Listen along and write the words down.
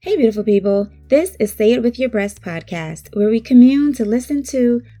Hey, beautiful people. This is Say It With Your Breast podcast, where we commune to listen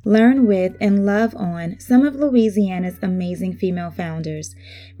to, learn with, and love on some of Louisiana's amazing female founders.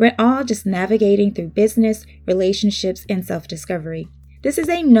 We're all just navigating through business, relationships, and self-discovery. This is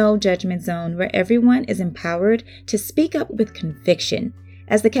a no judgment zone where everyone is empowered to speak up with conviction.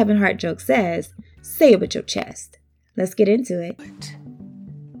 As the Kevin Hart joke says, say it with your chest. Let's get into it.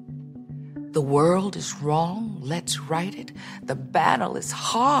 The world is wrong, let's right it. The battle is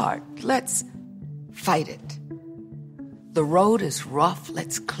hard, let's fight it. The road is rough,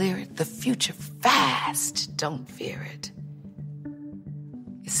 let's clear it. The future fast, don't fear it.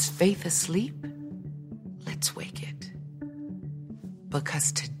 Is faith asleep? Let's wake it.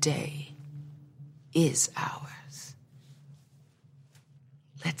 Because today is ours.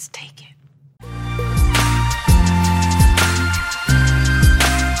 Let's take it.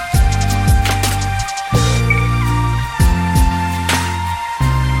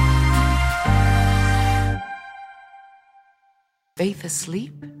 Faith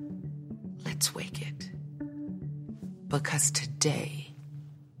asleep? Let's wake it. Because today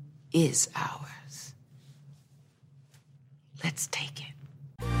is ours. Let's take it.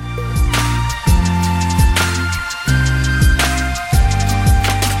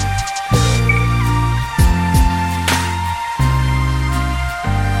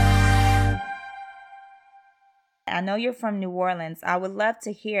 I know you're from New Orleans. I would love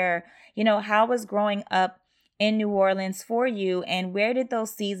to hear, how was growing up in New Orleans for you, and where did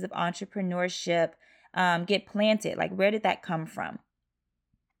those seeds of entrepreneurship get planted? Like, where did that come from?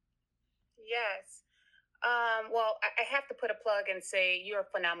 Yes. Well, I have to put a plug and say you're a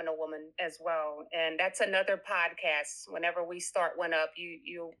phenomenal woman as well, and that's another podcast. Whenever we start one up,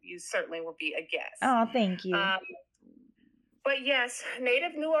 you certainly will be a guest. Oh, thank you. But yes,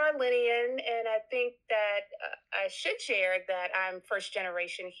 native New Orleanian, and I think that I should share that I'm first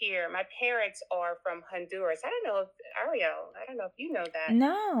generation here. My parents are from Honduras. I don't know if Ariel, I don't know if you know that.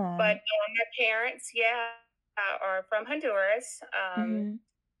 No. But my parents, are from Honduras. Mhm.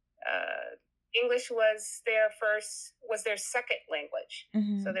 English was their second language.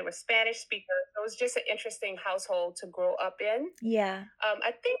 Mhm. So they were Spanish speakers. It was just an interesting household to grow up in. Yeah.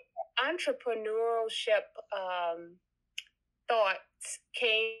 I think entrepreneurship thoughts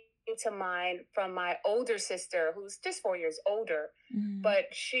came to mind from my older sister, who's just 4 years older, Mhm.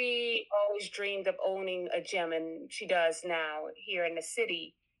 but she always dreamed of owning a gym, and she does now here in the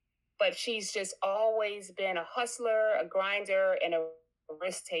city. But she's just always been a hustler, a grinder, and a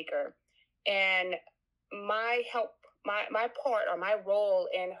risk taker. And my part or my role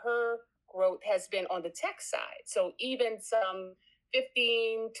in her growth has been on the tech side. So even some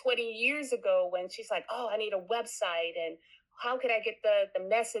 15, 20 years ago, when she's like, oh, I need a website, and how could I get the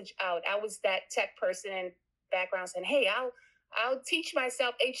message out? I was that tech person in background saying, hey, I'll teach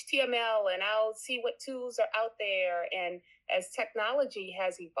myself HTML, and I'll see what tools are out there. And as technology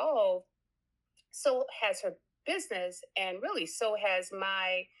has evolved, so has her business, and really so has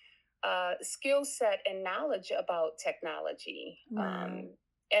my skill set and knowledge about technology. Wow.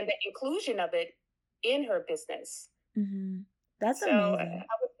 And the inclusion of it in her business. Mhm. That's So amazing.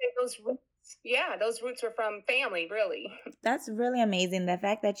 I would say those roots were from family, really. That's really amazing. The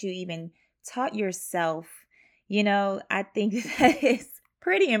fact that you even taught yourself, I think that is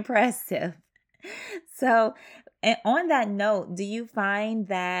pretty impressive. So, and on that note, do you find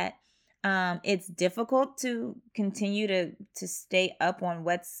that it's difficult to continue to stay up on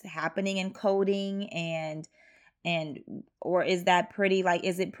what's happening in coding and or is it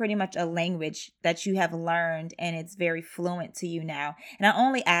pretty much a language that you have learned and it's very fluent to you now? And I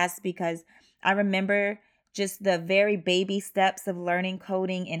only ask because I remember just the very baby steps of learning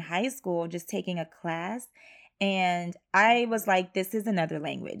coding in high school, just taking a class. And I was like, this is another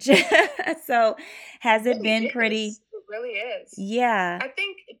language. So has it been pretty? It really is. Yeah. I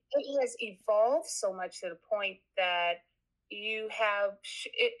think it has evolved so much to the point that you have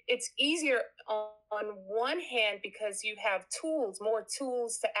it's easier on one hand because you have more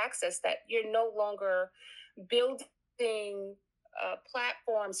tools to access, that you're no longer building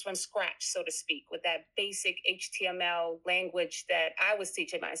platforms from scratch, so to speak, with that basic HTML language that I was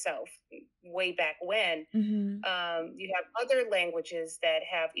teaching myself way back when. Mm-hmm. You have other languages that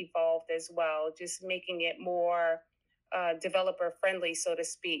have evolved as well, just making it more developer friendly, so to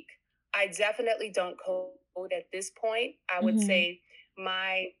speak. I definitely don't code at this point. I would Mm-hmm. say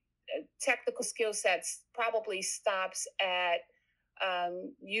my technical skill sets probably stops at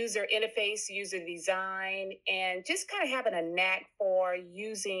user interface, user design, and just kind of having a knack for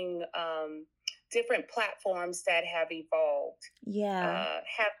using different platforms that have evolved. Yeah.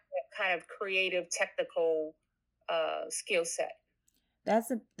 Have that kind of creative technical skill set.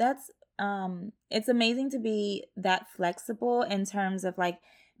 That's it's amazing to be that flexible in terms of like,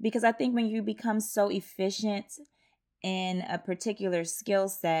 because I think when you become so efficient in a particular skill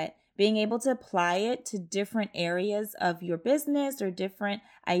set, being able to apply it to different areas of your business or different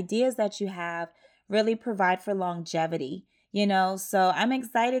ideas that you have really provide for longevity, you know? So I'm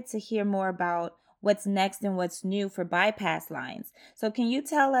excited to hear more about what's next and what's new for bypass lines. So can you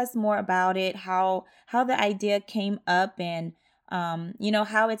tell us more about it, how the idea came up and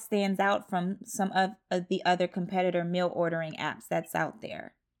how it stands out from some of the other competitor meal ordering apps that's out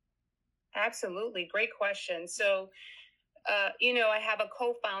there? Absolutely. Great question. So, I have a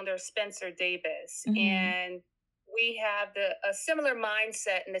co-founder, Spencer Davis, Mhm. and we have a similar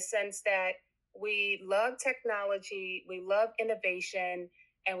mindset in the sense that we love technology, we love innovation,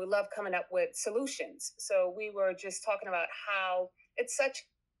 and we love coming up with solutions. So we were just talking about how it's such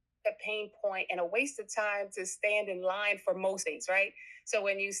a pain point and a waste of time to stand in line for most things, right? So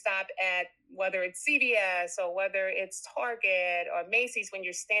when you stop at whether it's CVS or whether it's Target or Macy's, when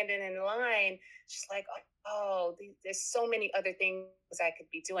you're standing in line, it's just like, oh, there's so many other things I could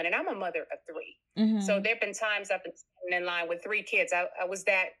be doing. And I'm a mother of three. So Mhm. there have been times I've been standing in line with three kids. I was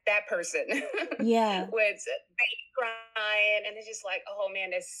that person Yeah. with baby crying. And it's just like, oh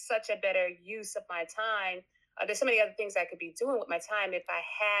man, there's such a better use of my time. There's so many other things I could be doing with my time if I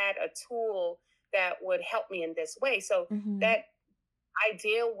had a tool that would help me in this way. So Mhm. that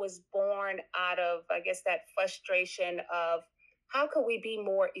idea was born out of, I guess, that frustration of how could we be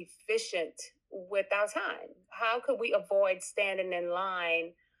more efficient with our time? How could we avoid standing in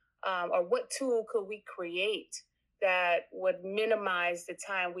line? Or what tool could we create that would minimize the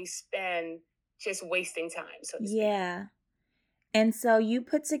time we spend just wasting time, so to speak? Yeah. And so you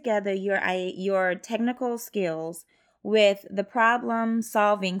put together your technical skills with the problem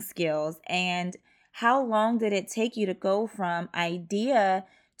solving skills. And how long did it take you to go from idea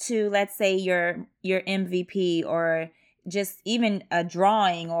to, let's say, your MVP, or just even a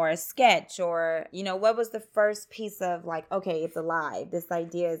drawing or a sketch, or what was the first piece of like, okay, it's alive. This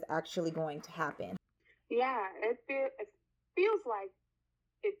idea is actually going to happen. Yeah, it feels like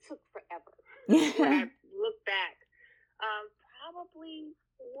it took forever when I look back. Probably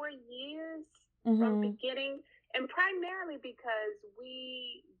 4 years from Mhm. beginning, and primarily because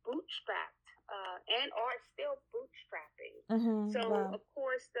we bootstrapped and are still bootstrapping. Mhm. So, Wow. of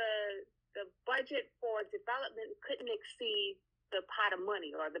course, the budget for development couldn't exceed the pot of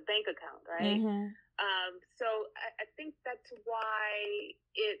money or the bank account, right? Mhm. So I think that's why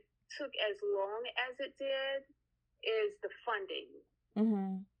it took as long as it did is the funding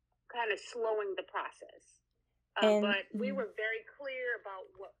Mhm. kind of slowing the process. And But we were very clear about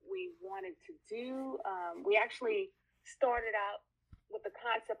what we wanted to do. We actually started out with the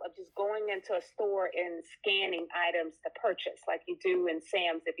concept of just going into a store and scanning items to purchase, like you do in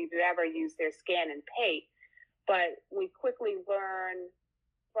Sam's if you've ever used their scan and pay. But we quickly learned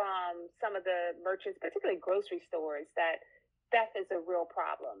from some of the merchants, particularly grocery stores, that theft is a real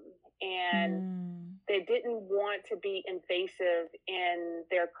problem. And mm, they didn't want to be invasive in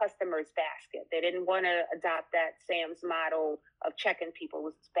their customers' basket. They didn't want to adopt that Sam's model of checking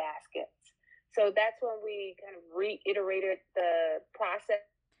people's baskets. So that's when we kind of reiterated the process.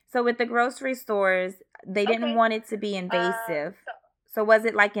 so with the grocery stores, they didn't Okay. want it to be invasive. So So was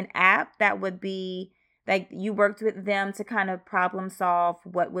it like an app that would be like you worked with them to kind of problem solve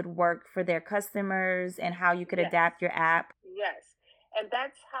what would work for their customers and how you could yes, adapt your app? yes. And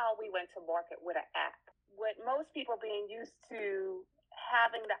that's how we went to market with an app. With most people being used to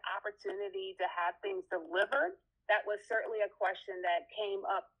having the opportunity to have things delivered, that was certainly a question that came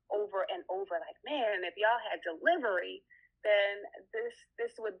up over and over. Like, man, if y'all had delivery, then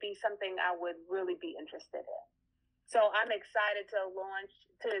this would be something I would really be interested in. So I'm excited to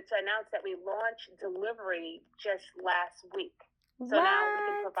announce that we launched delivery just last week. So now we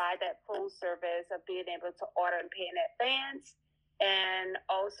can What? provide that full service of being able to order and pay in advance, and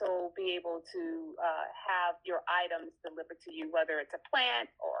also be able to have your items delivered to you, whether it's a plant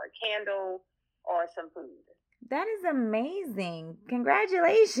or a candle or some food. That is amazing.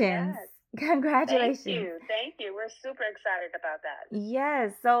 Congratulations. Yes. Thank Congratulations. you. Thank you. We're super excited about that.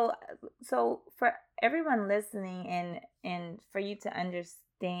 Yes. So for everyone listening and for you to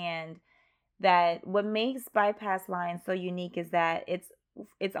understand that what makes bypass lines so unique is that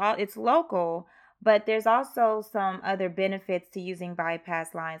it's local, but there's also some other benefits to using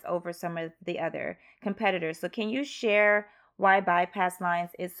bypass lines over some of the other competitors. So can you share why bypass lines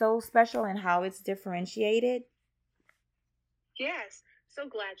is so special and how it's differentiated? Yes. So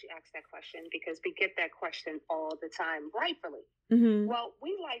glad you asked that question because we get that question all the time, rightfully. Mhm. Well,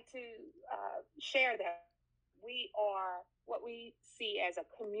 we like to share that we are what we see as a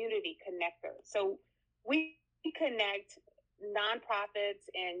community connector. So we connect nonprofits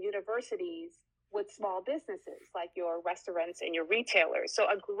and universities with small businesses like your restaurants and your retailers. So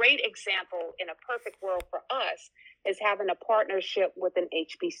a great example in a perfect world for us is having a partnership with an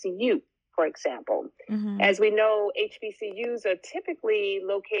HBCU, for example. Mm-hmm. As we know, HBCUs are typically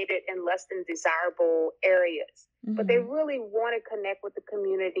located in less than desirable areas, but they really want to connect with the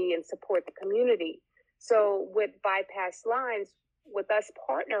community and support the community. So with Bypass Lines, with us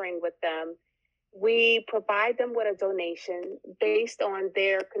partnering with them, we provide them with a donation based on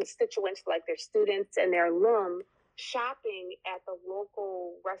their constituents, like their students and their alum, shopping at the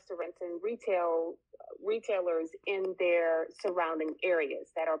local restaurants and retailers in their surrounding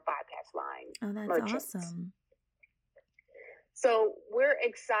areas that are Bypass Line Oh, that's merchants. awesome. So we're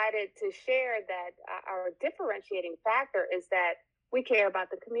excited to share that our differentiating factor is that we care about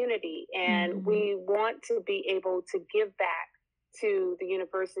the community and we want to be able to give back to the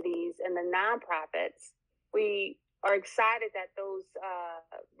universities and the nonprofits. We are excited that those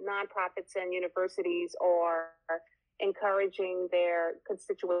nonprofits and universities are encouraging their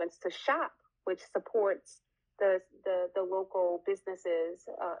constituents to shop, which supports the local businesses,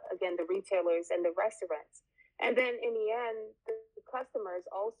 again, the retailers and the restaurants. And then in the end, the customers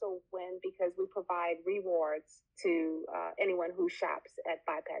also win because we provide rewards to anyone who shops at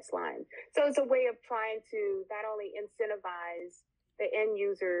Bypass Line. So it's a way of trying to not only incentivize the end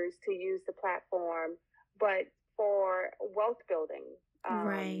users to use the platform, but for wealth building,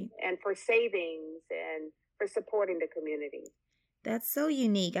 Right. and for savings and for supporting the community. That's so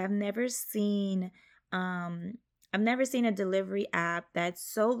unique. I've never seen a delivery app that's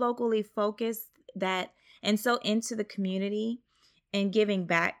so locally focused that and so into the community and giving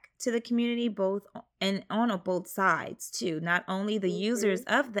back to the community both and on both sides too. Not only the users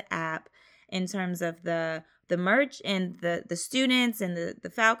of the app in terms of the merch and the students and the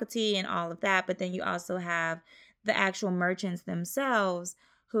faculty and all of that, but then you also have the actual merchants themselves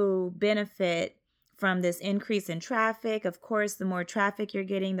who benefit from this increase in traffic. Of course, the more traffic you're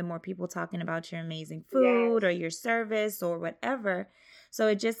getting, the more people talking about your amazing food or your service or whatever. So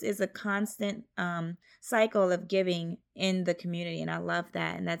it just is a constant cycle of giving in the community. And I love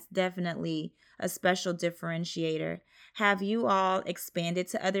that. And that's definitely a special differentiator. Have you all expanded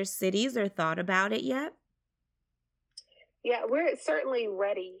to other cities or thought about it yet? Yeah, we're certainly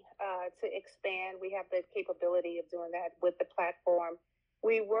ready to expand. We have the capability of doing that with the platform.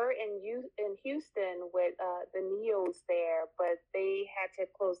 We were in Houston with the Neos there, but they had to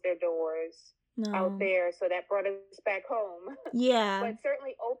close their doors out there, so that brought us back home. Yeah. But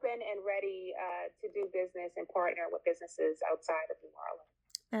certainly open and ready to do business and partner with businesses outside of New Orleans.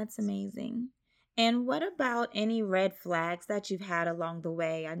 That's amazing. And what about any red flags that you've had along the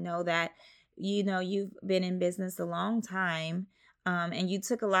way? I know that you've been in business a long time, and you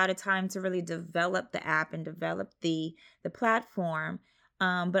took a lot of time to really develop the app and develop the platform.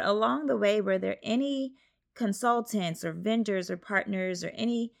 But along the way, were there any consultants or vendors or partners or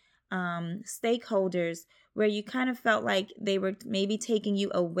any stakeholders where you kind of felt like they were maybe taking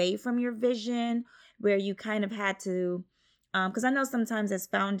you away from your vision, where you kind of had to, because I know sometimes as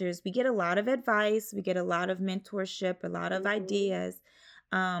founders, we get a lot of advice, we get a lot of mentorship, a lot of ideas,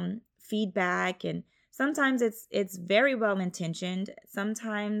 feedback, and sometimes it's very well intentioned.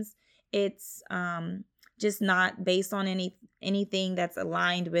 Sometimes it's just not based on anything that's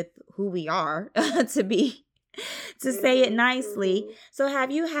aligned with who we are to say it nicely. So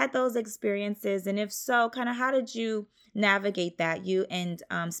have you had those experiences? And if so, kind of how did you navigate that, you and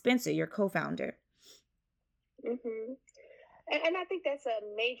Spencer, your co-founder? And I think that's a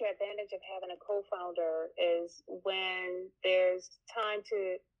major advantage of having a co-founder is when there's time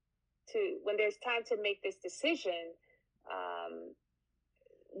to make this decision,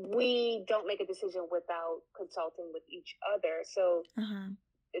 we don't make a decision without consulting with each other. So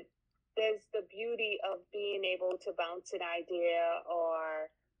there's the beauty of being able to bounce an idea or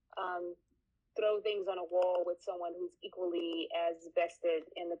throw things on a wall with someone who's equally as vested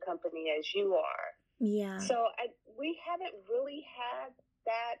in the company as you are. Yeah. So we haven't really had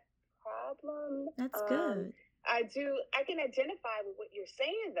that problem. That's good. I can identify with what you're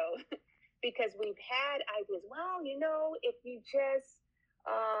saying though, because we've had ideas. Well, if you just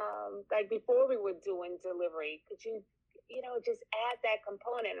like before we were doing delivery, could you just add that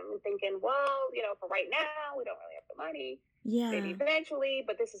component? And I'm thinking, well, for right now, we don't really have the money. Yeah. Maybe eventually,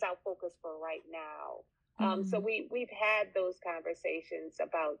 but this is our focus for right now. So we've had those conversations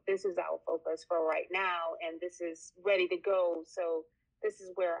about this is our focus for right now, and this is ready to go. So this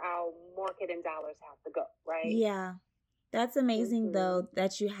is where our marketing dollars have to go, right? Yeah. That's amazing, Mm-hmm. though,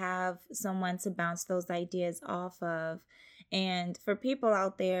 that you have someone to bounce those ideas off of. And for people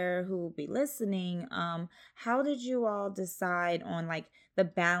out there who will be listening, how did you all decide on like the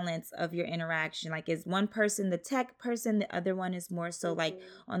balance of your interaction? Like, is one person the tech person, the other one is more so like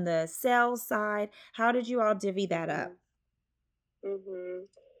Mm-hmm. on the sales side? How did you all divvy that Mm-hmm. up? Mm-hmm.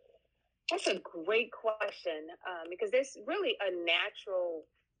 That's a great question, because there's really a natural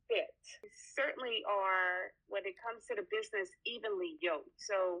fit. We certainly are, when it comes to the business, evenly yoked.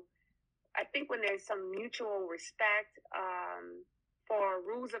 So I think when there's some mutual respect, for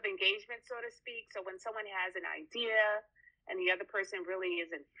rules of engagement, so to speak. So when someone has an idea and the other person really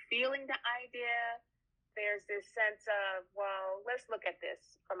isn't feeling the idea, there's this sense of, well, let's look at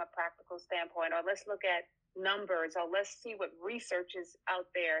this from a practical standpoint, or let's look at numbers, or let's see what research is out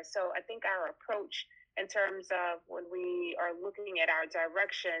there. So I think our approach in terms of when we are looking at our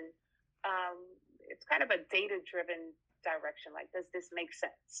direction, um, it's kind of a data driven direction. Like, does this make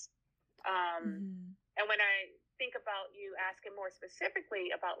sense? Um, Hmm. and when I think about you asking more specifically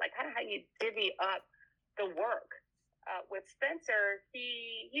about like kind of how you divvy up the work, with Spencer,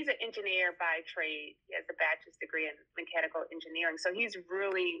 he's an engineer by trade. He has a bachelor's degree in mechanical engineering, so he's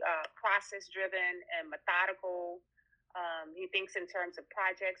really process driven and methodical. He thinks in terms of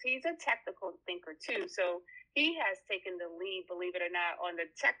projects. He's a technical thinker too, so he has taken the lead, believe it or not, on the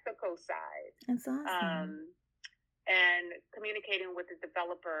technical side. That's awesome. Um, and communicating with the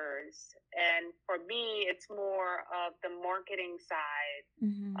developers. And for me, it's more of the marketing side,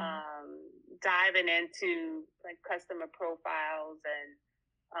 Hmm. diving into like customer profiles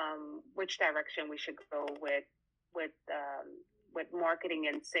and, which direction we should go with with marketing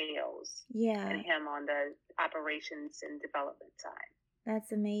and sales, and Yeah. him on the operations and development side.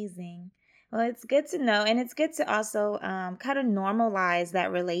 That's amazing. Well, it's good to know. And it's good to also kind of normalize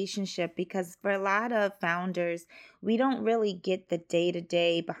that relationship because for a lot of founders, we don't really get the day to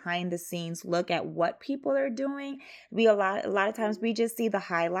day behind the scenes look at what people are doing. A lot of times Mm-hmm. we just see the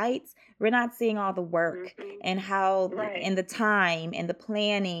highlights. We're not seeing all the work and Mm-hmm. how Right. and the time and the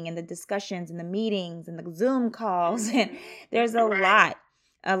planning and the discussions and the meetings and the Zoom calls. And there's Mm-hmm. Right.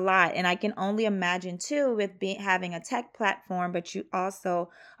 a lot, and I can only imagine too with being having a tech platform, but you also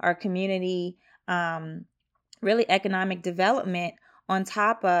are community, um really economic development on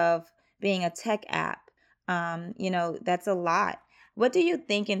top of being a tech app. That's a lot. What do you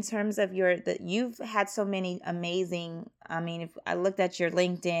think in terms of that you've had so many amazing, I mean, if I looked at your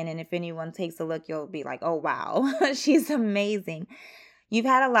LinkedIn and if anyone takes a look, you'll be like, oh wow, she's amazing. You've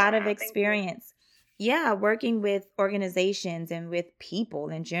had a lot of Wow. Thank you. experience, yeah, working with organizations and with people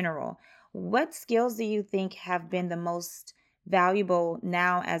in general. What skills do you think have been the most valuable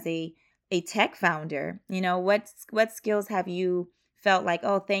now as a tech founder? What skills have you felt like,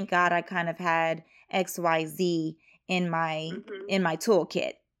 oh, thank God I kind of had XYZ in my Mm-hmm. in my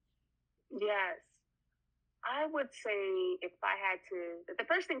toolkit? Yes. I would say if I had to, the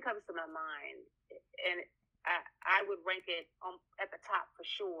first thing comes to my mind, and I would rank it at the top for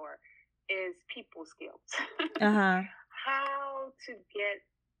sure, is people skills. Uh-huh. how to get,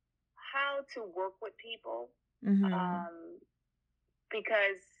 how to work with people, Mhm. um,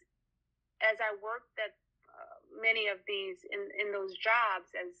 because as I worked at many of these in those jobs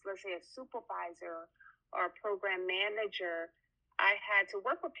as, let's say, a supervisor or a program manager, I had to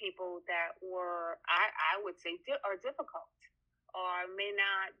work with people that were, I would say, are difficult, or may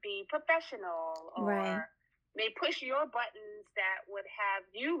not be professional, Right. or may push your buttons that would have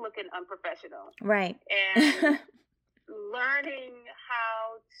you looking unprofessional. Right. And learning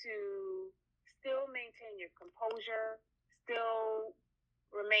how to still maintain your composure, still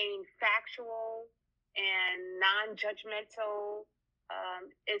remain factual and non-judgmental,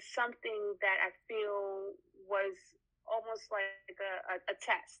 is something that I feel was almost like a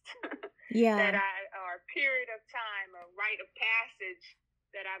test that Yeah. or a period of time, a rite of passage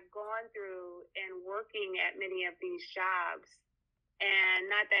that I've gone through in working at many of these jobs. And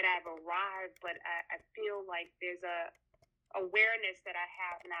not that I've arrived, but I feel like there's a awareness that I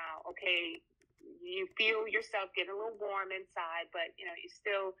have now. Okay, you feel yourself getting a little warm inside, but you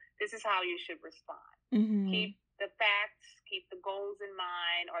still, this is how you should respond. Mhm. Keep the facts, keep the goals in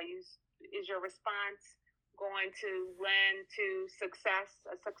mind. Is your response going to lend to success,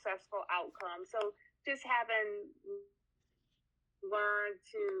 a successful outcome? So just having learned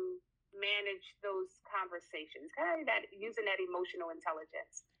to manage those conversations, kind of that, using that emotional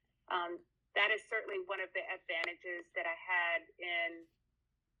intelligence. Um, that is certainly one of the advantages that I had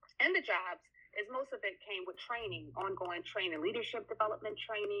in the jobs, is most of it came with training, ongoing training, leadership development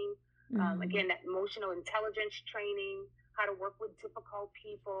training, Mhm. again, that emotional intelligence training, how to work with difficult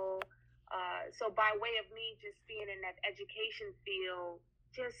people, So by way of me just being in that education field,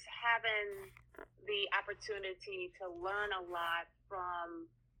 just having the opportunity to learn a lot from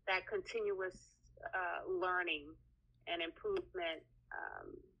that continuous learning and improvement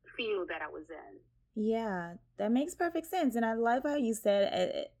field that I was in. Yeah, that makes perfect sense. And I love how you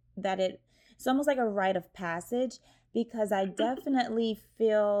said that it's almost like a rite of passage, because I definitely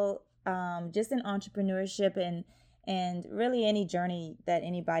feel just in entrepreneurship and really any journey that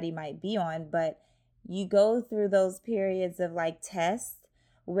anybody might be on, but you go through those periods of like tests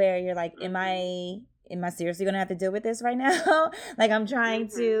where you're like, am I seriously gonna have to deal with this right now? Like I'm trying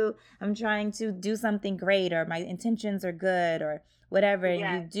to do something great, or my intentions are good, or whatever. And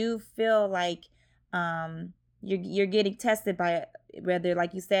you do feel like you're getting tested by, whether,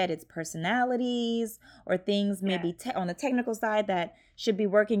 like you said, it's personalities or things maybe on the technical side that should be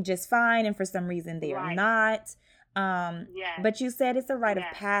working just fine, and for some reason they are not. But you said it's a rite of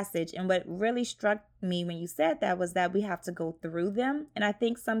passage, and what really struck me when you said that was that we have to go through them, and I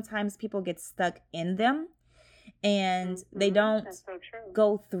think sometimes people get stuck in them and they don't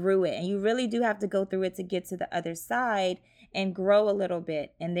go through it, and you really do have to go through it to get to the other side and grow a little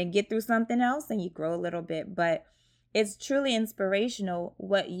bit, and then get through something else and you grow a little bit. But it's truly inspirational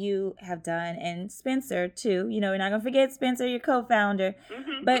what you have done, and Spencer too. You know, we're not gonna forget Spencer, your co-founder,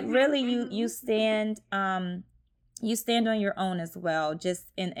 but really you stand you stand on your own as well,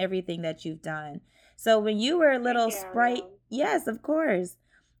 just in everything that you've done. So when you were a little sprite, yes, of course.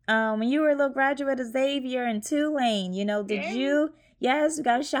 When you were a little graduate of Xavier and Tulane, you know, did you, yes, you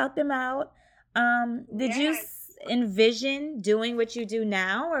got to shout them out. Did you envision doing what you do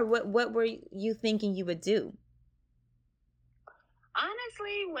now, or what were you thinking you would do?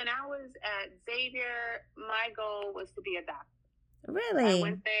 Honestly, when I was at Xavier, my goal was to be a doctor. Really? I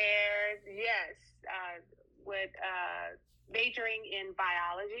went there, yes, with majoring in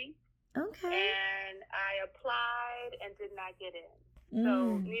biology. Okay. And I applied and did not get in.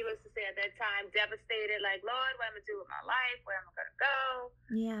 So needless to say, at that time, devastated, like, Lord, what am I going to do with my life? Where am I going to go?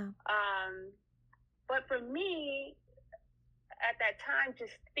 Yeah. But for me, at that time,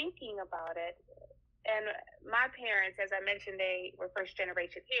 just thinking about it, and my parents, as I mentioned, they were first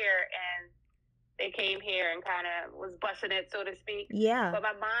generation here, and they came here and kind of was busting it, so to speak. Yeah. But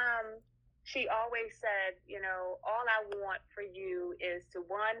my mom, she always said, you know, all I want for you is to,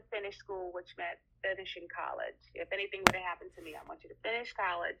 one, finish school, which meant finishing college. If anything would have happened to me, I want you to finish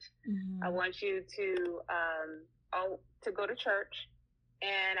college. I want you to go to church,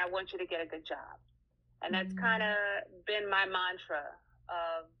 and I want you to get a good job. And that's kind of been my mantra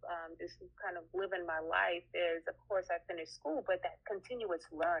of just kind of living my life is, of course, I finished school, but that continuous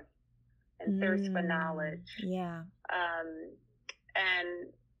learning and thirst for knowledge. Yeah. And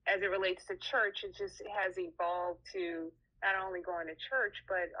as it relates to church, it just has evolved to not only going to church,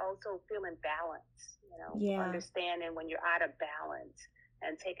 but also feeling balance, you know, understanding when you're out of balance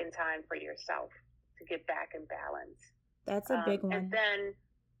and taking time for yourself to get back in balance. That's a big one. And then,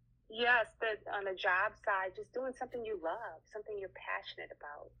 yes, but on the job side, just doing something you love, something you're passionate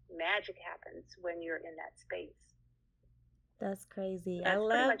about. Magic happens when you're in that space. That's crazy. That's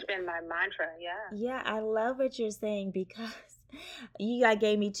pretty much been my mantra, Yeah, I love what you're saying, because you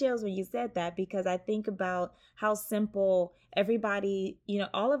gave me chills when you said that, because I think about how simple everybody, you know,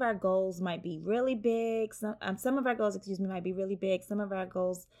 all of our goals might be really big. Some of our goals, might be really big. Some of our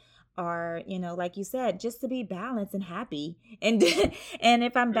goals are, you know, like you said, just to be balanced and happy. And and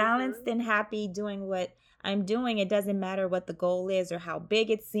if I'm balanced and happy doing what I'm doing, it doesn't matter what the goal is or how big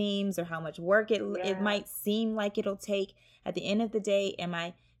it seems or how much work it might seem like it'll take. At the end of the day, am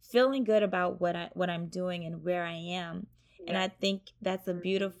I feeling good about what I'm doing and where I am? And I think that's a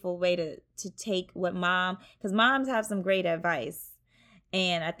beautiful way to take what because moms have some great advice.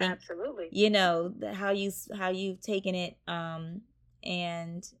 And I think, absolutely, you know, how you've taken it and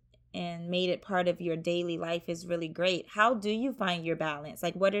made it part of your daily life is really great. How do you find your balance?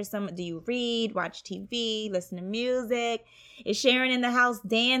 Like, do you read, watch TV, listen to music? Is Sharon in the house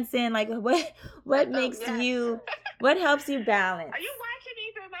dancing? Like, what makes you, what helps you balance? Are you watching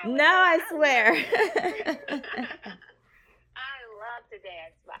me through my No, I swear. I love to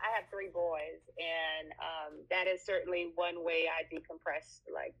dance. I have 3 boys, and that is certainly one way I decompress.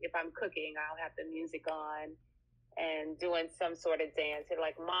 Like, if I'm cooking, I'll have the music on and doing some sort of dance. They're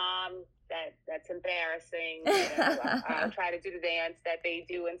like, Mom, that's embarrassing. You know, I'll try to do the dance that they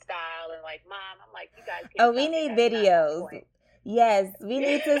do in style, and like, Mom, I'm like, you guys can't. Oh, we need videos. Yes, we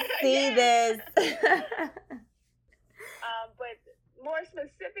need to see this. But more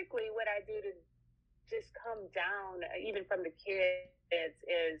specifically, what I do to just come down, even from the kids,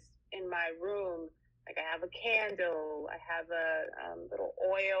 is in my room, Like I have a candle, I have a little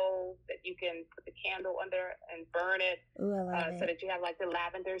oil that you can put the candle under and burn it. Ooh, I love So it. that you have like the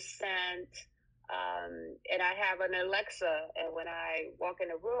lavender scent. And I have an Alexa, and when I walk in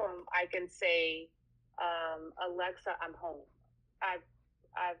a room, I can say, Alexa, I'm home.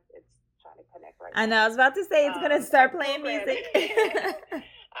 It's trying to connect right I now. know. I was about to say it's gonna start playing music.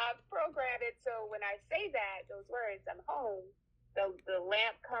 I've programmed it so when I say those words, I'm home. The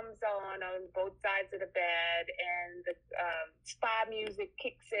lamp comes on both sides of the bed, and the spa music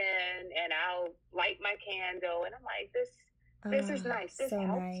kicks in, and I'll light my candle, and I'm like, this is nice. This so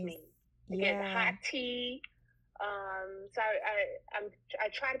helps nice. me. I get hot tea. So I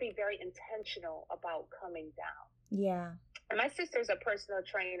try to be very intentional about coming down. Yeah. And my sister's a personal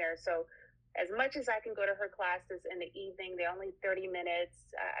trainer, so as much as I can go to her classes in the evening, they're only 30 minutes.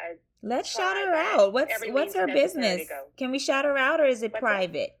 Let's shout her out. What's her business? Can we shout her out, or is it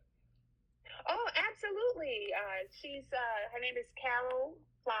private? Oh, absolutely. She's her name is Carol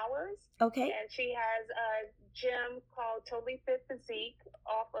Flowers. Okay. And she has a gym called Totally Fit Physique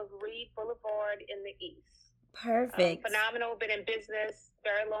off of Reed Boulevard in the East. Perfect. Phenomenal. Been in business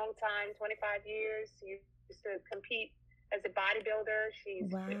very long time, 25 years. Used to compete as a bodybuilder. She's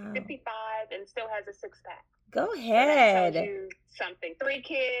 55 and still has a six-pack. Go ahead. So that tells you something. 3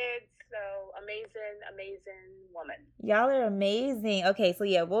 kids. So amazing woman. Y'all are amazing. Okay, so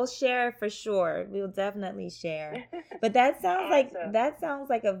yeah, we'll share for sure. We'll definitely share. But that sounds awesome.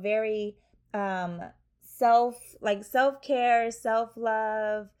 like a very self-care,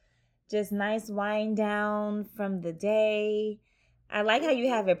 self-love, just nice wind down from the day. I like how you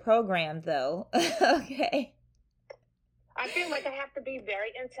have it programmed though. Okay. I feel like I have to be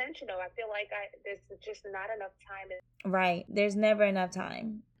very intentional. I feel like there's just not enough time. Right. There's never enough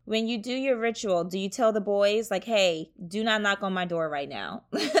time. When you do your ritual, do you tell the boys, like, hey, do not knock on my door right now?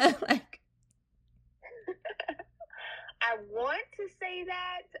 I want to say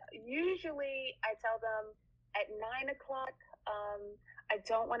that. Usually I tell them at 9 o'clock, I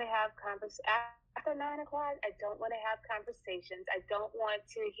don't want to have conversations. After 9 o'clock, I don't want to have conversations. I don't want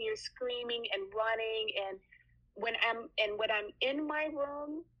to hear screaming and running. And when I'm in my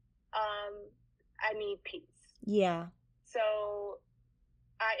room, I need peace. Yeah. So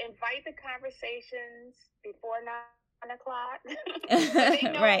I invite the conversations before 9 o'clock. They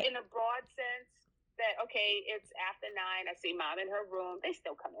know right. In a broad sense that, okay, it's after 9. I see mom in her room. They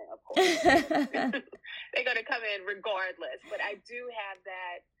still come in, of course. They're going to come in regardless. But I do have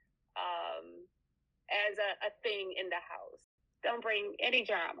that as a thing in the house. Don't bring any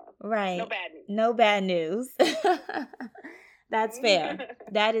drama. Right. No bad news. No bad news. That's fair.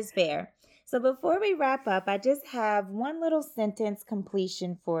 That is fair. So before we wrap up, I just have one little sentence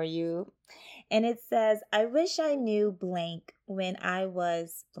completion for you. And it says, I wish I knew blank when I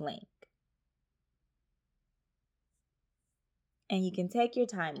was blank. And you can take your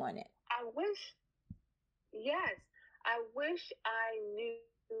time on it. I wish I knew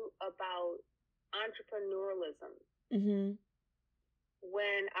about entrepreneurialism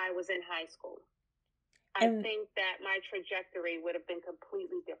when I was in high school. I think that my trajectory would have been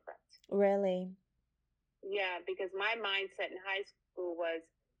completely different. Really? Yeah, because my mindset in high school was,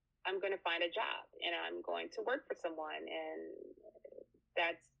 I'm going to find a job and I'm going to work for someone. And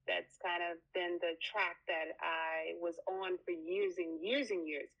that's kind of been the track that I was on for years and years and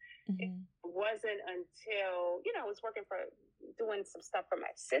years. It wasn't until, I was doing some stuff for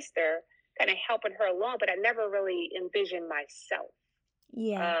my sister, kind of helping her along, but I never really envisioned myself.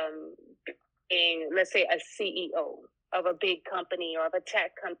 Yeah. Being, let's say, a CEO of a big company or of a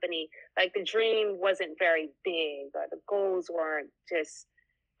tech company. Like the dream wasn't very big, or the goals weren't just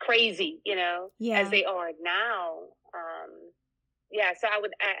crazy, as they are now. So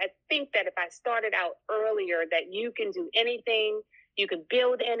I think that if I started out earlier, that you can do anything, you can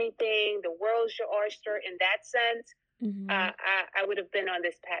build anything, the world's your oyster in that sense, I would have been on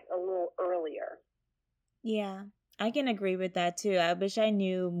this path a little earlier. Yeah. I can agree with that too. I wish I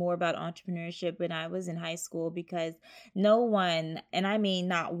knew more about entrepreneurship when I was in high school, because no one, and I mean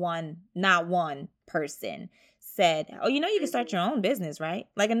not one person said, oh, you can start your own business, right?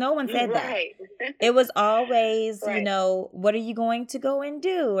 Like, no one said that. It was always, what are you going to go and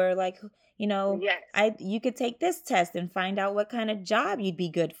do? Or like, you could take this test and find out what kind of job you'd be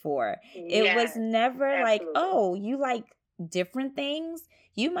good for. It was never like, oh, you like different things.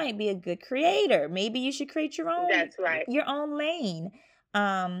 You might be a good creator. Maybe you should create your own. That's right. Your own lane.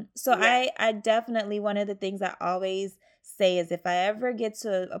 I definitely, one of the things I always say is, if I ever get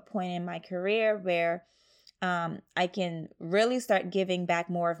to a point in my career where I can really start giving back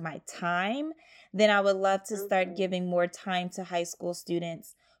more of my time, then I would love to start giving more time to high school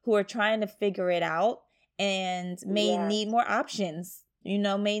students who are trying to figure it out and may Yes. need more options,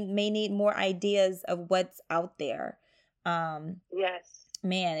 may need more ideas of what's out there. Yes.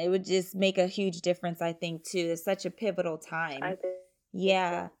 Man, it would just make a huge difference, I think, too. It's such a pivotal I time. think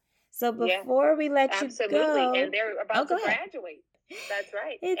Yeah. so. So Yeah, before we let you absolutely. And go, they're oh, about go to ahead. graduate. That's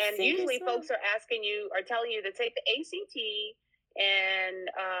right. It And seems usually so. folks are asking you or telling you to take the ACT and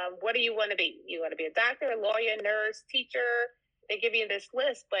what do you want to be? You want to be a doctor, a lawyer, nurse, teacher? They give you this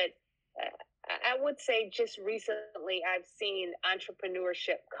list. But I would say just recently I've seen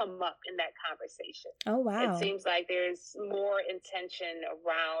entrepreneurship come up in that conversation. Oh, It wow. seems like there's more intention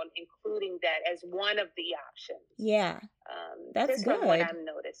around including that as one of the options, Yeah, that's just from what good. I'm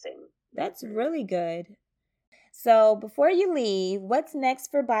noticing. That's Mhm. really good. So before you leave, what's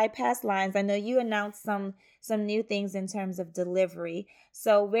next for Bypass Lines? I know you announced some new things in terms of delivery.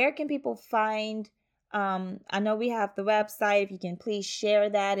 So where can people find I know we have the website, if you can please share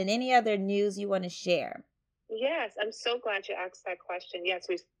that and any other news you want to share. Yes, I'm so glad you asked that question. Yes,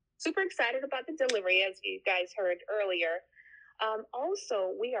 we're super excited about the delivery, as you guys heard earlier. Also,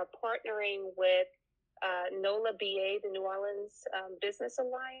 we are partnering with NOLA BA, the New Orleans Business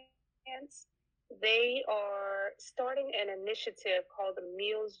Alliance. They are starting an initiative called the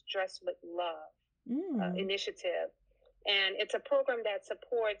Meals Dressed with Love initiative. And it's a program that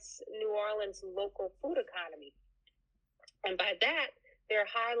supports New Orleans' local food economy. And by that, they're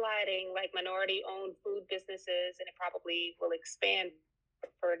highlighting like minority owned food businesses, and it probably will expand.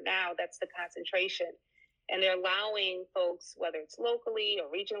 For now, that's the concentration. And they're allowing folks, whether it's locally or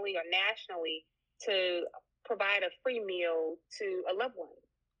regionally or nationally, to provide a free meal to a loved one.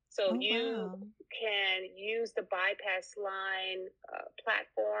 So you can use the Bypass Line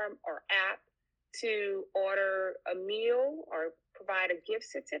platform or app to order a meal or provide a gift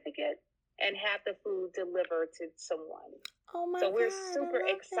certificate and have the food delivered to someone. Oh my So we're God, super I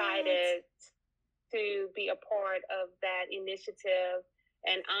love excited to be a part of that initiative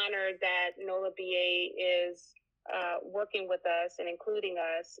and honored that NOLA BA is working with us and including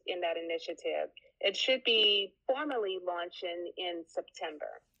us in that initiative. It should be formally launching in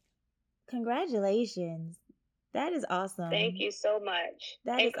September. Congratulations. That is awesome. Thank you so much.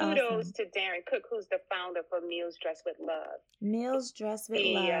 That and is kudos awesome. to Darren Cook, who's the founder for Meals Dressed with Love. Meals Dressed with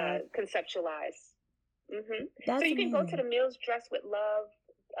He Love. conceptualized. That's so you can go to amazing. the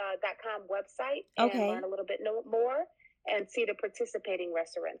mealsdressedwithlove.com website and learn a little bit more and see the participating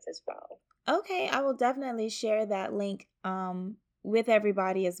restaurants as well. Okay, I will definitely share that link with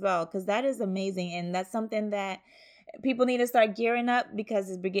everybody as well, because that is amazing, and that's something that people need to start gearing up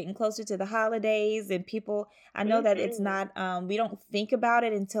because we're getting closer to the holidays, and people, I know that it's not we don't think about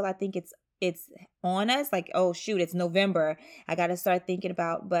it until I think it's on us, like, oh shoot, it's November, I got to start thinking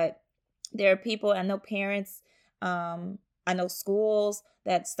about. But there are people, I know parents, I know schools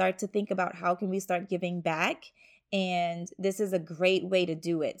that start to think about how can we start giving back, and this is a great way to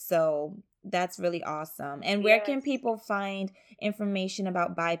do it. So that's really awesome. And where can people find information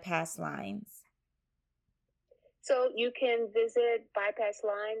about Bypass Lines? So you can visit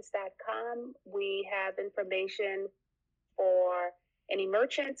bypasslines.com. We have information for any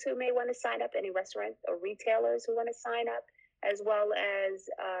merchants who may want to sign up, any restaurants or retailers who want to sign up, as well as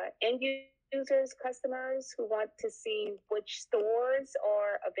end users, customers who want to see which stores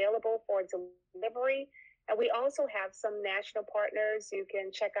are available for delivery. And we also have some national partners you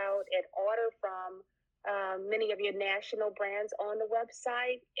can check out and order from many of your national brands on the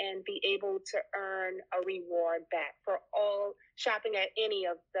website and be able to earn a reward back for all shopping at any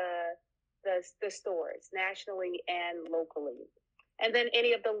of the stores nationally and locally. And then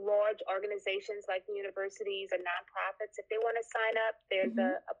any of the large organizations like the universities and nonprofits, if they want to sign up, there's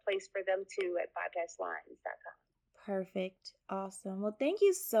a place for them too at bypasslines.com. Perfect. Awesome. Well, thank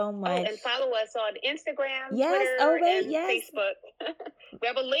you so much. Oh, and follow us on Instagram, yes. Twitter, and Facebook. We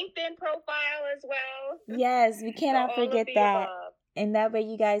have a LinkedIn profile as well. Yes, we cannot forget that. Above. And that way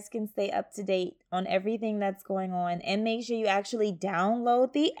you guys can stay up to date on everything that's going on. And make sure you actually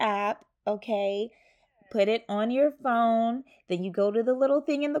download the app, okay? Put it on your phone. Then you go to the little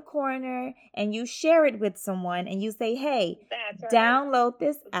thing in the corner and you share it with someone and you say, hey, download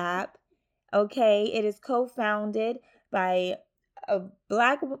this app. Okay, it is co-founded by a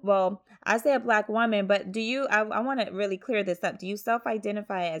black, well, I say a black woman, but do you, I want to really clear this up. Do you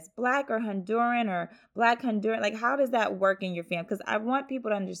self-identify as black or Honduran or black Honduran? Like, how does that work in your family? Because I want people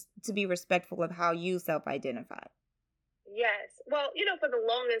to be respectful of how you self-identify. Yes. Well, for the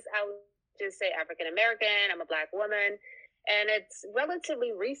longest, I would just say African American. I'm a black woman. And it's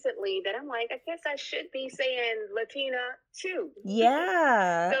relatively recently that I'm like, I guess I should be saying Latina too.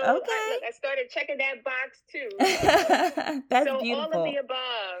 Yeah. So Okay. I started checking that box too. That's So all of beautiful. the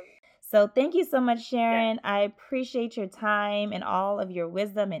above. So thank you so much, Yes. Sharon. I appreciate your time and all of your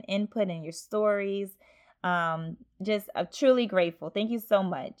wisdom and input and your stories. Just truly grateful. Thank you so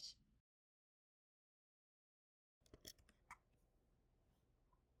much.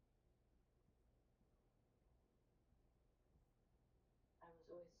 I was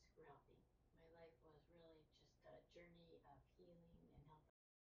always scrappy. My life was really just a journey of healing and help.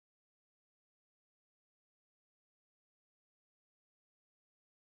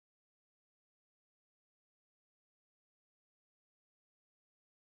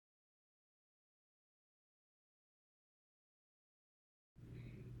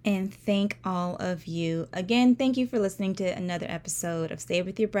 And thank all of you. Again, thank you for listening to another episode of Stay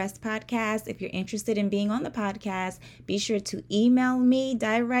With Your Breast podcast. If you're interested in being on the podcast, be sure to email me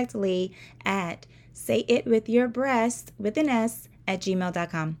directly at sayitwithyourbreast with an S at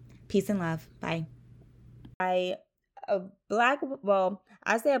gmail.com. Peace and love. Bye. A black, well,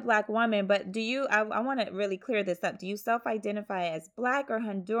 I say a black woman, but I want to really clear this up. Do you self-identify as black or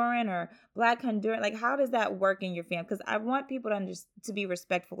Honduran or black Honduran? Like, how does that work in your family? Because I want people to be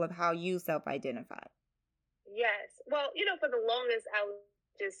respectful of how you self-identify. Yes. Well, for the longest, I would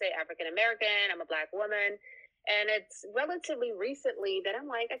just say African American. I'm a black woman. And it's relatively recently that I'm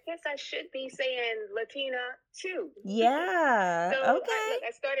like, I guess I should be saying Latina too. Yeah. So Okay.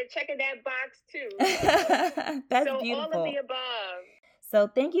 I started checking that box too. That's So beautiful. all of the above. So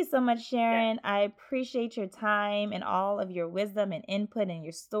thank you so much, Yes. Sharon. I appreciate your time and all of your wisdom and input and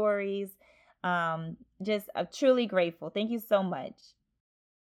your stories. Just truly grateful. Thank you so much.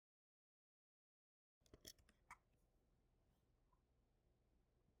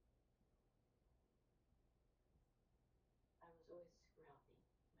 I was always scrappy.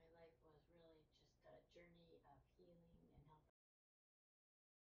 My life was really just a journey of healing and help.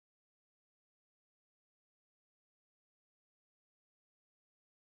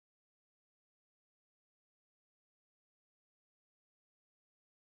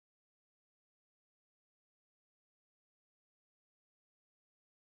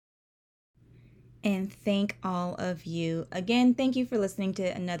 And thank all of you. Again, thank you for listening to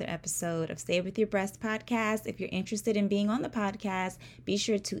another episode of Stay With Your Breast podcast. If you're interested in being on the podcast, be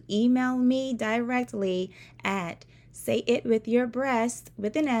sure to email me directly at sayitwithyourbreast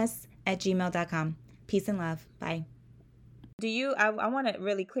with an S at gmail.com. Peace and love. Bye. I want to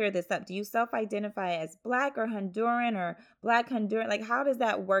really clear this up. Do you self-identify as black or Honduran or black Honduran? Like, how does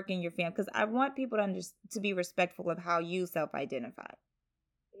that work in your family? Because I want people to be respectful of how you self-identify.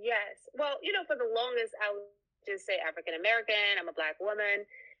 Yes. Well, for the longest, I would just say African American. I'm a black woman.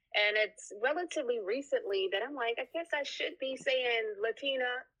 And it's relatively recently that I'm like, I guess I should be saying Latina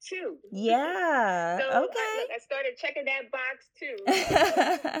too. Yeah. So Okay. I started checking that box too.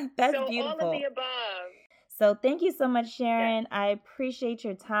 That's So beautiful. all of the above. So thank you so much, Sharon. Yes. I appreciate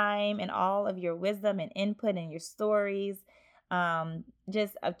your time and all of your wisdom and input and your stories.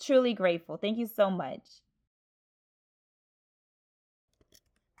 Just truly grateful. Thank you so much.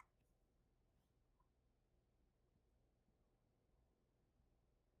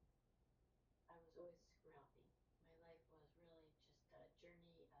 I was always scrappy. My life was really just a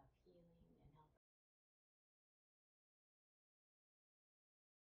journey of healing and help.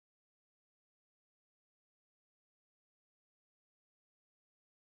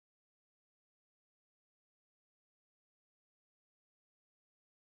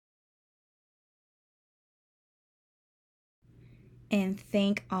 And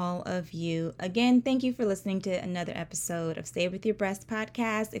thank all of you. Again, thank you for listening to another episode of Stay With Your Breast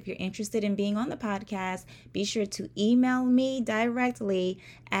podcast. If you're interested in being on the podcast, be sure to email me directly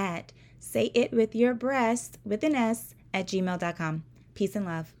at sayitwithyourbreast with an S at gmail.com. Peace and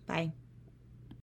love. Bye.